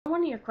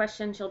one of your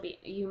questions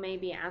you may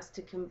be asked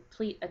to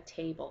complete a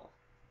table.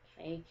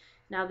 Okay,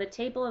 now the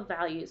table of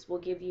values will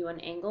give you an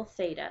angle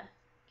theta,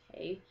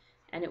 okay,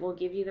 and it will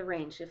give you the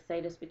range if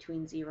theta is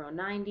between 0 and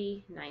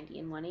 90, 90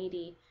 and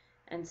 180,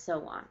 and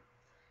so on.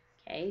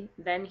 Okay,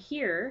 then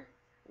here,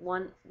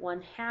 one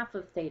half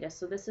of theta,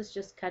 so this is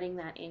just cutting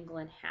that angle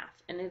in half,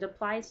 and it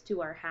applies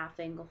to our half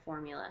angle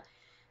formula.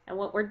 And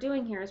what we're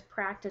doing here is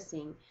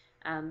practicing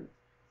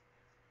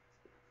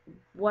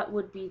what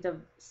would be the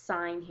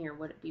sign here.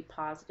 Would it be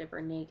positive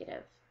or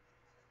negative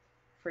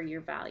for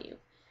your value?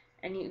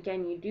 And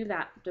again, you do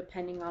that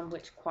depending on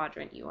which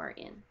quadrant you are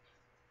in.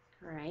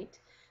 All right,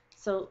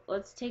 so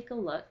let's take a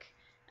look.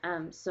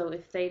 So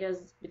if theta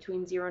is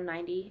between 0 and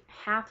 90,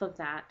 half of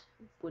that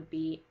would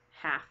be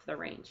half the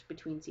range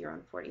between 0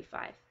 and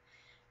 45.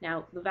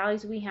 Now, the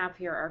values we have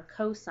here are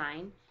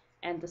cosine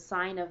and the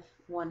sine of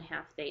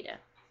 1/2 theta.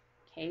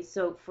 Okay,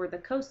 so for the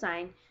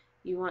cosine,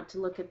 you want to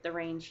look at the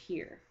range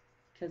here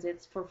because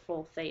it's for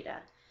full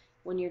theta.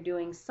 When you're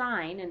doing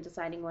sine and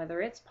deciding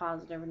whether it's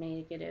positive or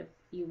negative,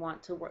 you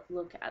want to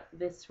look at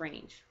this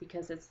range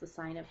because it's the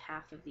sine of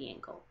half of the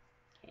angle.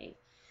 Okay,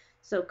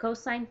 so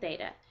cosine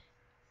theta,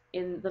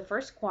 in the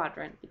first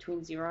quadrant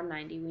between 0 and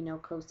 90, we know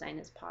cosine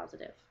is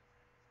positive.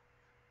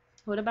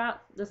 What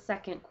about the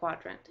second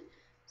quadrant?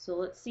 So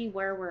let's see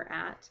where we're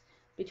at.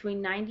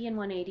 Between 90 and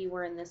 180,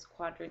 we're in this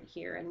quadrant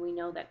here, and we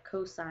know that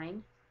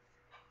cosine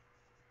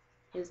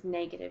is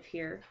negative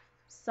here.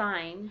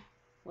 Sine,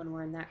 when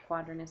we're in that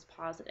quadrant, is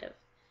positive.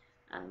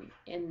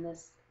 In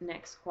this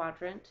next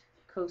quadrant,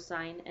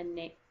 cosine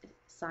and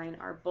sine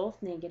are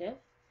both negative.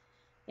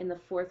 In the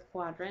fourth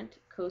quadrant,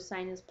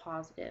 cosine is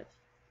positive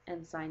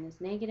and sine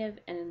is negative,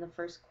 and in the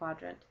first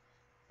quadrant,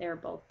 they're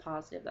both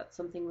positive. That's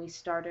something we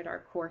started our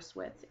course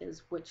with,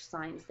 is which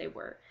signs they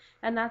were.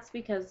 And that's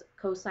because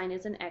cosine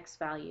is an x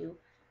value,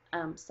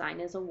 sine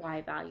is a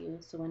y value,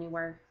 so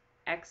anywhere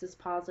x is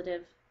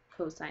positive,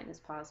 cosine is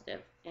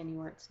positive.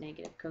 Anywhere it's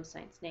negative,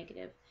 cosine's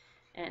negative,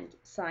 and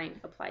sine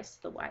applies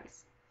to the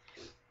y's.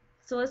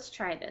 So let's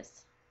try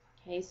this.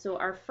 Okay, so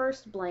our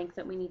first blank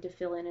that we need to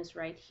fill in is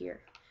right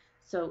here.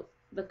 So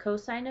the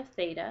cosine of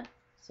theta,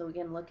 so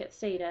again look at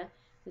theta,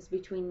 is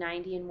between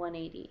 90 and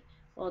 180.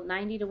 Well,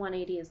 90 to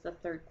 180 is the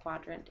third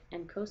quadrant,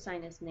 and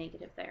cosine is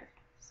negative there.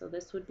 So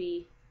this would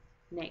be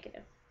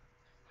negative.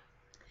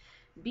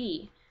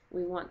 B,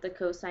 we want the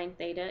cosine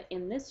theta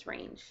in this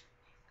range.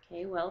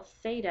 Okay, well,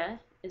 theta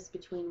is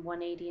between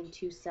 180 and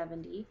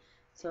 270,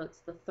 so it's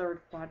the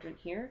third quadrant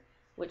here,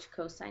 which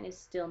cosine is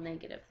still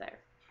negative there.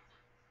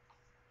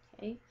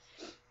 Okay.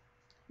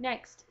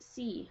 Next,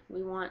 C,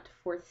 we want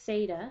for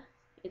theta,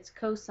 its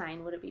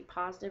cosine, would it be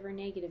positive or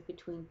negative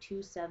between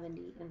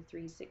 270 and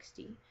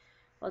 360?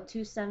 Well,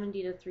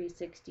 270 to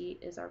 360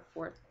 is our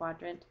fourth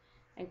quadrant,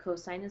 and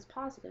cosine is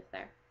positive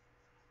there.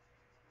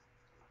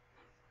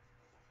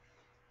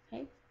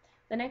 Okay.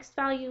 The next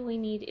value we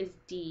need is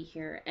D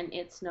here, and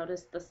it's,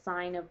 notice, the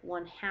sine of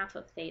 1/2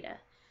 of theta.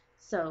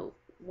 So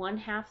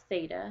 1/2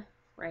 theta,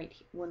 right,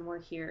 when we're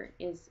here,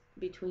 is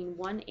between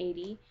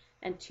 180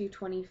 and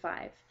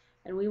 225,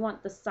 and we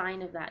want the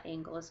sine of that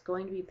angle. Is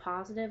going to be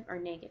positive or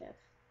negative?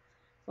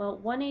 Well,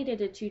 180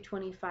 to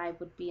 225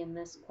 would be in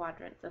this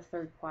quadrant, the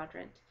third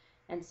quadrant,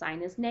 and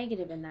sine is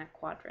negative in that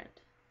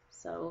quadrant,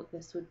 so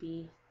this would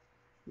be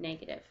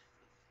negative.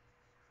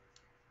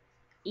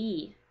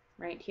 E,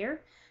 right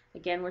here,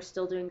 again we're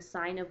still doing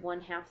sine of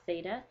 1/2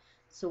 theta,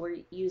 so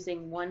we're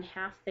using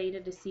 1/2 theta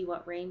to see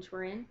what range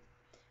we're in.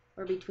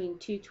 We're between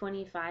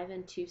 225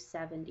 and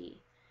 270.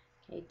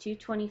 Okay,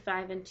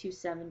 225 and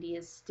 270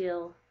 is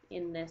still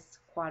in this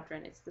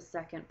quadrant. It's the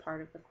second part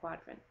of the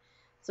quadrant.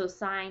 So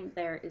sine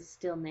there is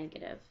still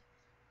negative.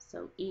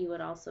 So E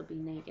would also be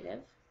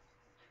negative.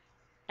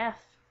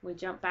 F, we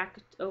jump back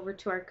over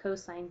to our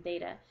cosine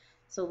theta.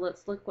 So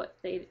let's look what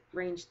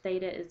range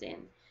theta is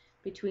in.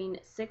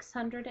 Between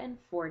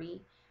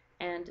 640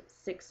 and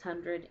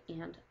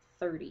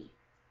 630.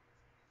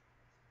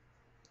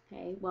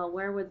 Okay, well,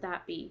 where would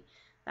that be?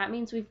 That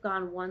means we've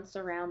gone once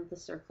around the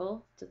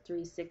circle to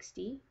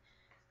 360,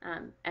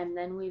 and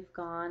then we've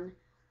gone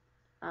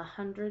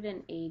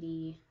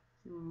 180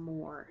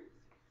 more.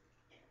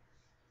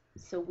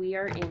 So we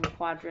are in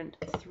quadrant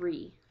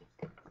 3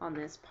 on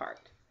this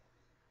part.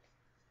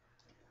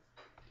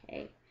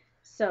 Okay,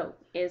 so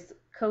is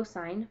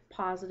cosine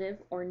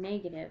positive or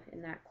negative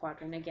in that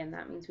quadrant? Again,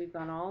 that means we've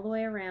gone all the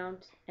way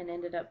around and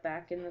ended up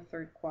back in the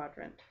third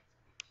quadrant.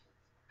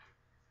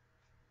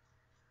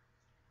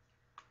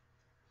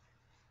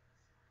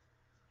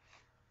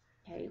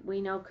 Okay,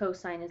 we know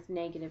cosine is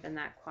negative in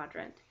that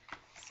quadrant,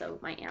 so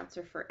my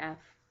answer for F,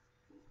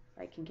 if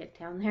I can get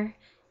down there,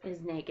 is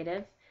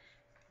negative.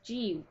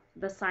 G,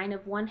 the sine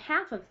of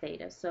 1/2 of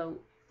theta, so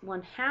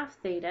 1/2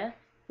 theta,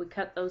 we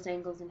cut those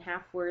angles in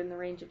half, we're in the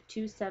range of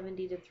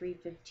 270 to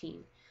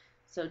 315.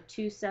 So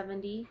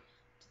 270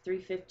 to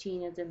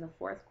 315 is in the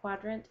fourth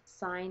quadrant,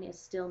 sine is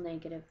still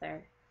negative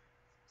there,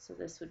 so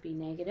this would be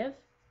negative.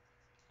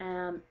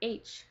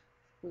 H,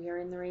 we are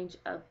in the range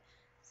of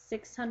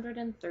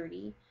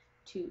 630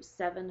 to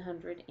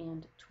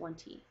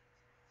 720.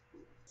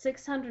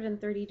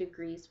 630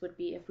 degrees would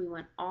be if we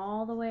went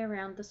all the way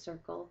around the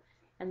circle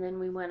and then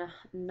we went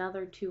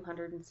another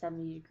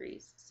 270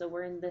 degrees. So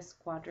we're in this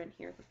quadrant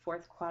here, the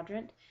fourth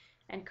quadrant,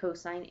 and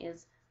cosine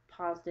is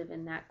positive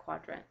in that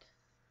quadrant.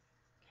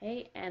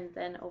 Okay, and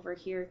then over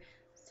here,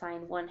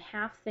 sine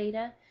 1/2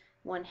 theta.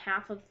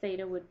 1/2 of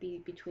theta would be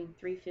between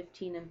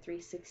 315 and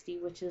 360,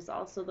 which is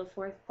also the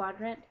fourth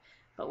quadrant,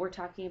 but we're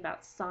talking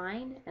about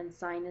sine, and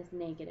sine is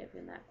negative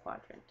in that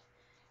quadrant.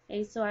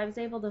 Okay, so I was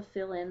able to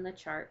fill in the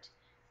chart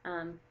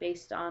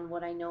based on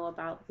what I know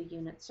about the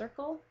unit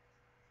circle,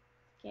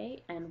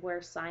 okay, and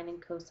where sine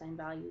and cosine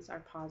values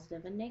are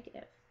positive and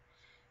negative.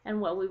 And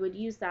what we would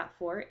use that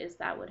for is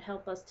that would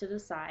help us to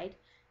decide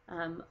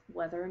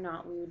whether or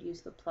not we would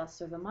use the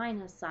plus or the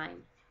minus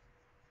sign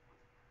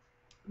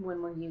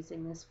when we're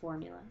using this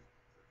formula.